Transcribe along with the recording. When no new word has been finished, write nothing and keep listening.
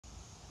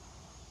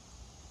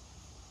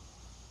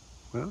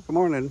Well, good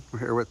morning. We're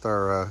here with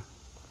our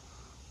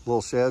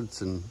little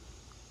sheds and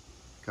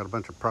got a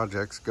bunch of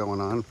projects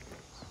going on.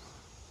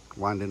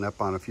 Winding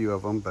up on a few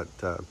of them, but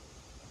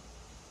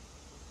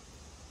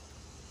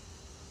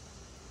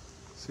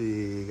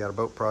see, got a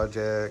boat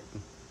project,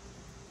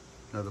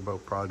 another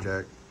boat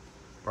project,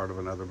 part of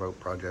another boat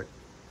project.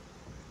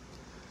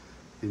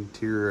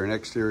 Interior and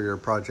exterior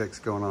projects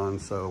going on,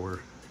 so we're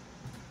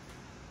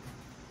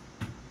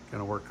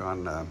gonna work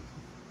on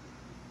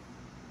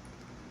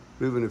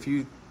moving a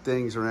few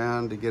things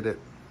around to get it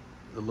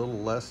a little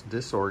less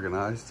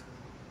disorganized.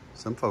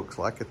 Some folks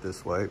like it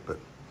this way, but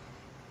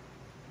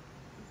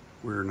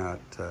we're not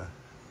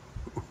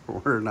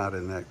we're not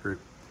in that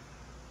group.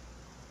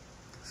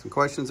 Some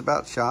questions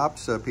about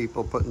shops,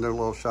 people putting their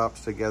little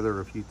shops together,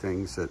 a few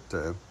things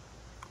that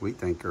we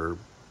think are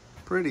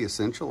pretty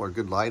essential, or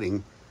good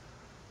lighting.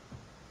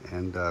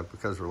 And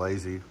because we're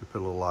lazy, we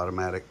put a little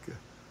automatic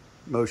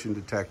motion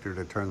detector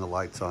to turn the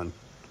lights on.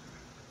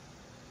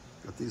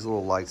 Got these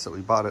little lights that we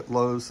bought at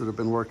Lowe's that have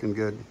been working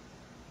good.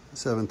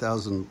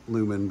 7,000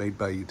 lumen, made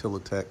by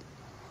Utilitech.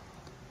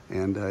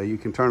 And you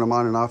can turn them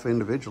on and off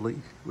individually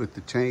with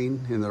the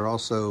chain, and they're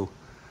also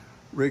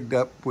rigged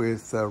up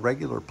with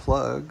regular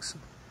plugs.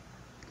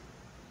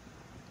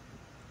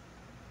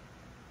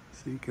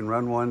 So you can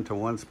run one to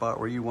one spot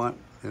where you want,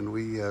 and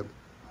we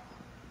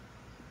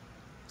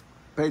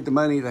paid the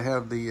money to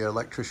have the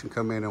electrician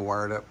come in and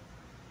wire it up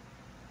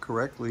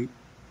correctly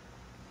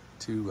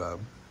to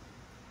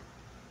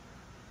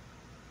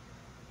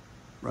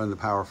run the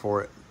power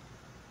for it.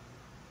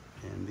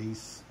 And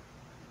these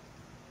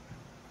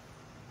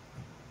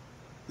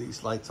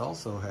lights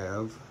also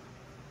have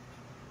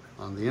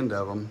on the end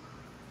of them,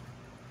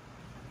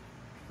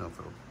 I don't know if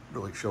it'll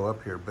really show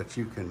up here, but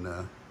you can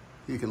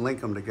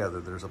link them together.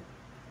 There's a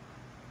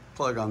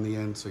plug on the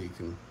end, so you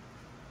can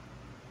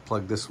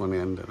plug this one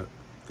in, and I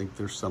think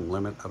there's some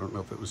limit. I don't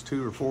know if it was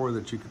 2 or 4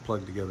 that you could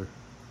plug together.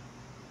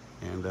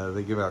 And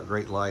they give out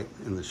great light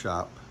in the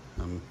shop.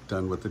 I'm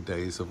done with the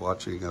days of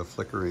watching a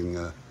flickering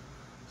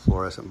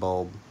fluorescent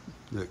bulb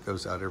that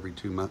goes out every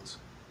 2 months.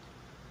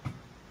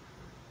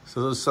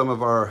 So those are some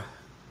of our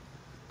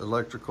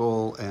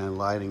electrical and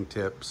lighting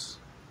tips.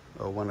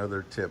 One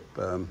other tip,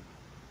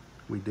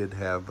 we did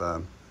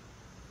have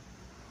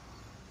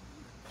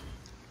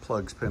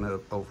plugs pinned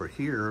up over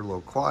here,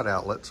 little quad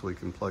outlets, so we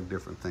can plug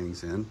different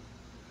things in.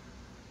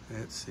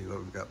 Let's see what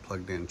we've got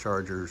plugged in.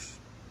 Chargers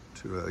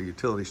to a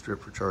utility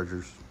strip for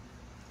chargers.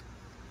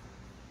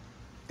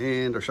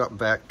 And our shop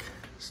vac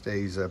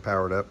stays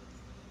powered up.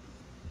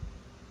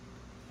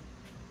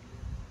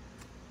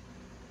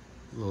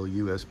 A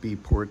little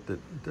USB port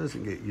that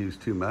doesn't get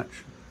used too much.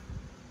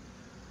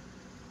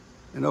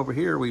 And over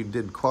here we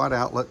did quad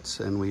outlets,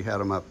 and we had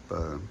them up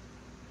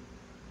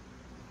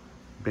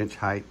bench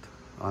height.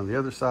 On the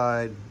other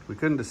side, we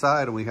couldn't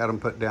decide, and we had them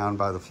put down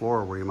by the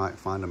floor where you might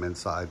find them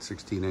inside,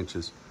 16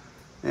 inches.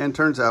 And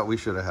turns out we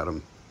should have had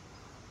them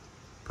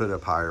put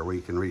up higher where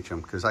you can reach them,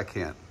 because I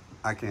can't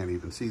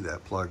even see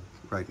that plug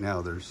right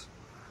now. There's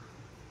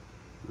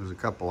a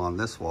couple on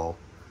this wall.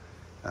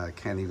 I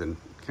can't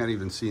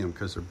even see them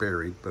because they're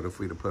buried, but if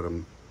we'd have put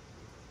them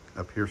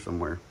up here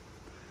somewhere,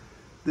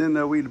 then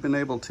we'd have been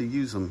able to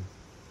use them.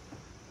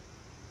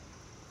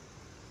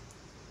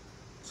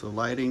 So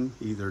lighting,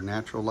 either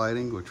natural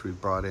lighting, which we've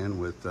brought in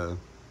with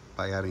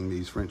by adding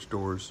these French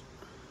doors,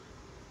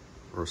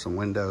 or some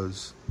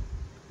windows.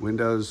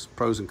 Windows,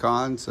 pros and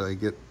cons. You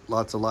get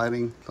lots of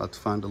lighting, lots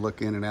of fun to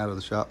look in and out of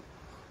the shop,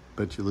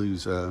 but you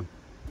lose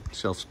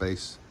shelf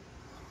space.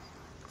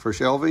 For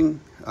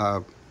shelving,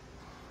 you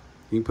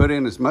can put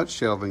in as much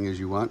shelving as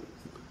you want,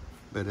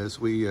 but as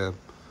we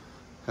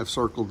have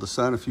circled the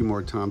sun a few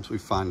more times, we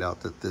find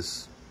out that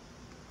this,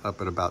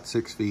 up at about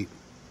 6 feet,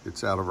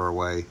 it's out of our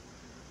way,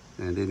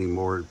 and any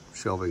more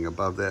shelving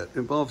above that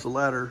involves a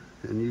ladder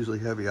and usually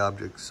heavy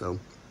objects, so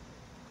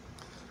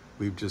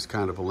we've just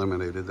kind of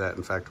eliminated that.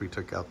 In fact, we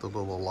took out the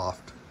little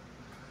loft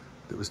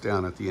that was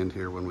down at the end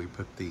here when we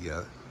put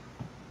the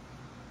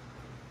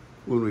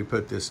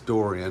this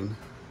door in.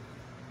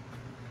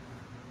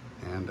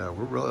 And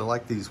we really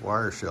like these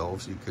wire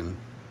shelves. You can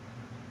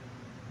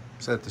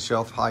set the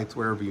shelf height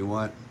wherever you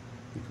want.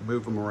 You can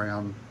move them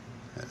around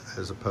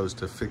as opposed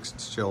to fixed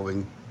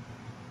shelving.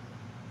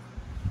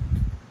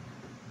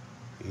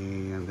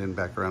 And then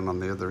back around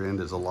on the other end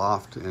is a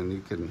loft, and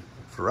you can,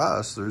 for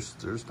us,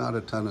 there's not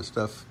a ton of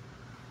stuff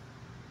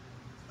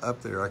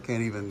up there. I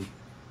can't even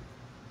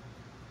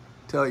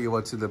tell you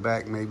what's in the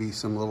back. Maybe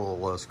some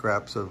little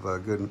scraps of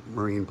good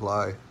marine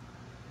ply.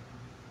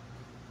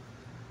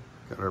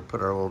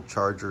 Put our little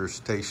charger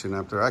station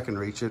up there. I can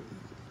reach it.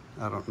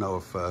 I don't know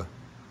if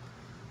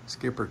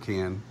Skipper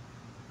can.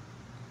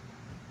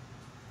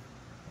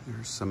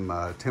 There's some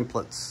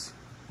templates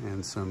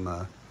and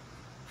some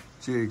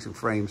jigs and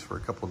frames for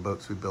a couple of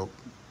boats we built.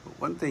 But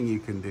one thing you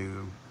can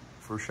do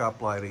for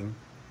shop lighting,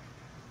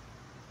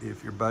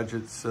 if your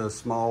budget's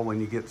small when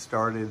you get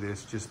started,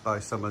 is just buy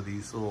some of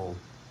these little,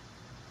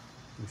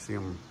 you see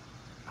them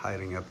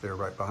hiding up there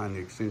right behind the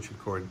extension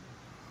cord.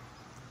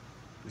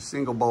 A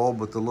single bulb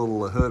with a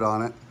little hood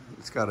on it,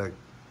 It's got a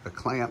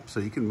clamp so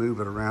you can move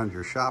it around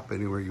your shop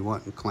anywhere you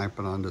want and clamp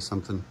it onto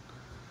something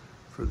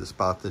for the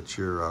spot that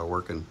you're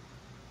working.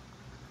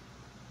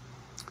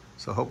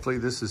 So hopefully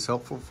this is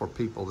helpful for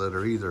people that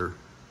are either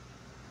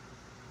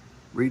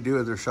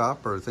redoing their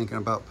shop or thinking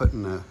about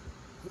putting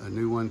a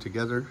new one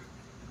together.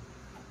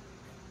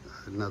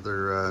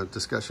 Another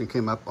discussion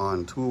came up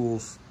on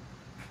tools,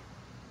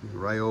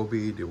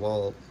 Ryobi,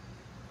 DeWalt,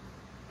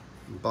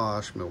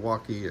 Bosch,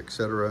 Milwaukee,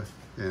 etc.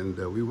 And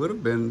we would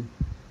have been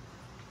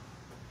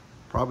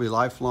probably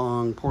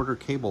lifelong Porter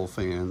cable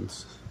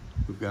fans.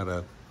 We've got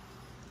a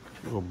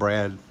little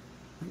brad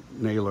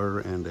nailer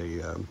and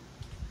a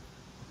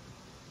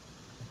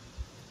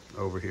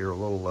over here a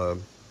little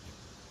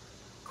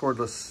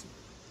cordless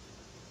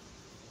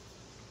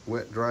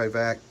wet dry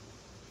vac.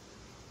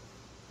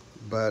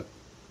 But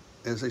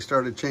as they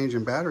started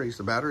changing batteries,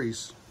 the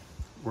batteries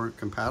weren't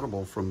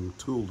compatible from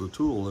tool to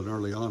tool, and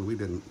early on we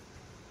didn't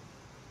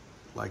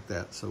like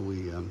that, so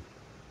we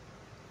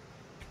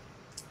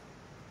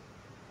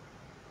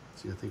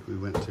I think we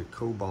went to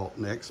Cobalt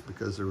next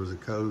because there was a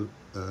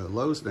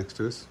Lowe's next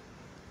to us.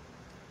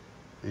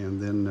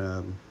 And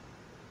then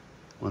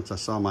once I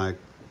saw my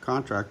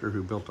contractor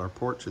who built our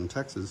porch in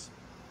Texas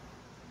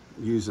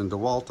using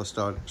DeWalt, I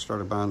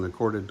started buying the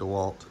corded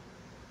DeWalt.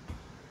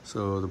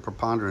 So the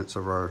preponderance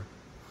of our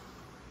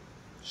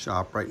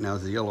shop right now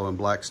is the yellow and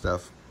black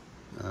stuff.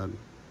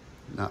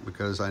 Not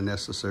because I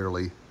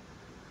necessarily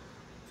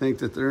think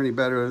that they're any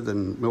better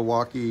than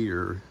Milwaukee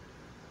or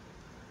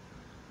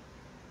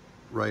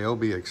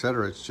Ryobi,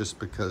 etc. It's just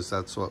because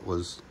that's what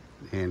was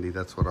handy.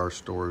 That's what our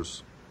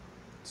stores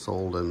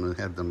sold, and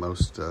had the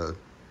most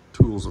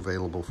tools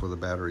available for the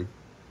battery.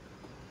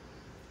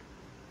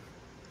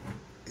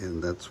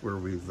 And that's where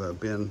we've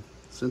been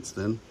since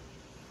then.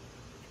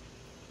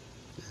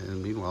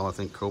 And meanwhile, I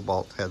think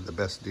Cobalt had the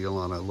best deal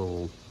on a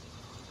little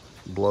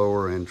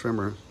blower and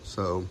trimmer.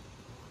 So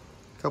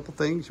a couple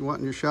things you want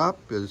in your shop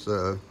is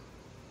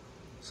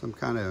some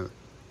kind of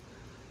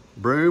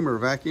broom or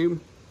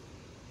vacuum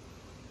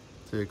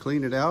to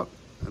clean it out.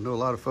 I know a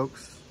lot of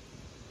folks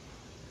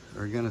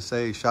are gonna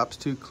say shop's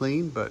too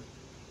clean, but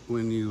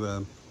when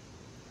you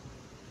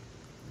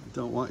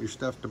don't want your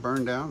stuff to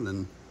burn down, then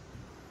you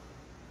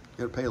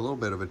gotta pay a little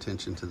bit of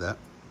attention to that.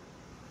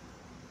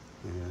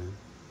 And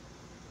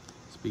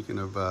speaking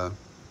of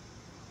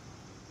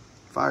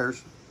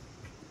fires,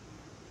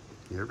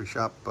 every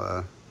shop,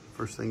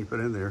 first thing you put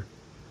in there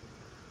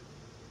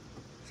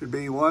should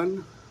be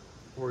one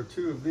or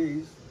two of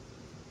these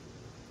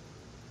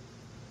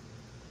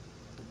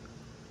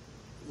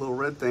little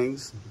red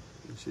things.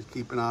 You should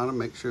keep an eye on them,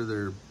 make sure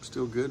they're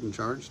still good and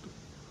charged.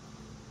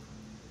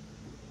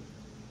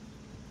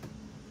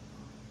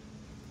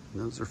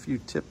 And those are a few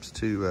tips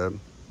to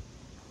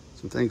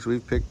some things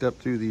we've picked up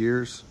through the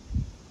years,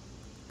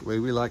 the way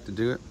we like to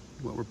do it.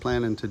 What we're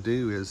planning to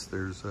do is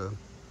there's a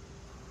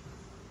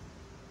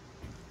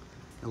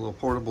little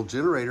portable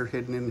generator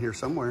hidden in here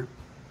somewhere.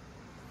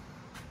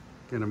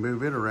 Gonna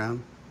move it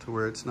around to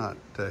where it's not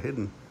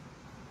hidden,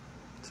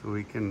 so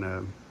we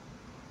can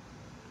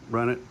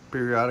run it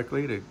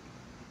periodically to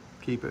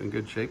keep it in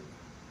good shape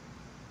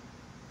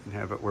and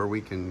have it where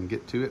we can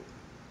get to it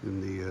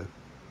in the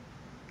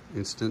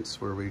instance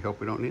where we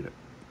hope we don't need it.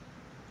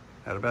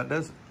 That about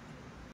does it.